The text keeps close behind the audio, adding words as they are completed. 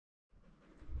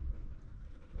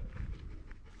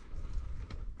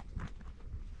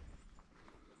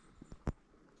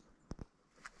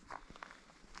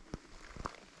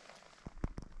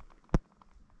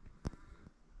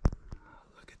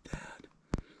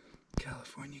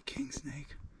California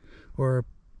kingsnake or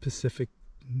Pacific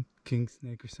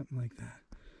kingsnake or something like that.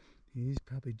 He's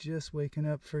probably just waking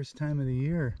up, first time of the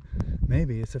year.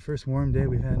 Maybe it's the first warm day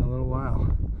we've had in a little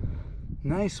while.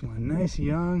 Nice one, nice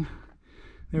young.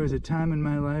 There was a time in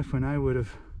my life when I would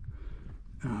have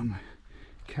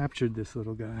captured this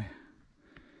little guy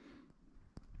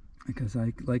because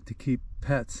I like to keep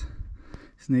pets,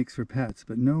 snakes for pets,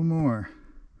 but no more.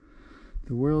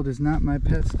 The world is not my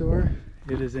pet store.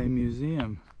 It is a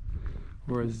museum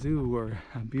or a zoo or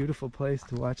a beautiful place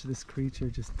to watch this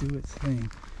creature just do its thing.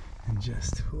 And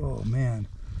just, oh man,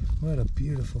 what a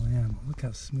beautiful animal. Look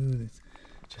how smooth it's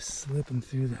just slipping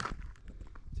through the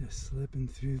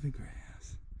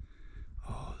grass.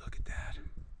 Oh, look at that.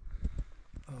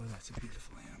 Oh, that's a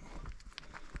beautiful animal.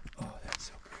 Oh, that's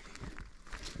so pretty.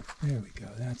 There we go,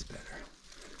 that's better.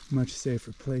 Much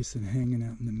safer place than hanging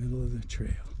out in the middle of the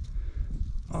trail.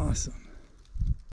 Awesome.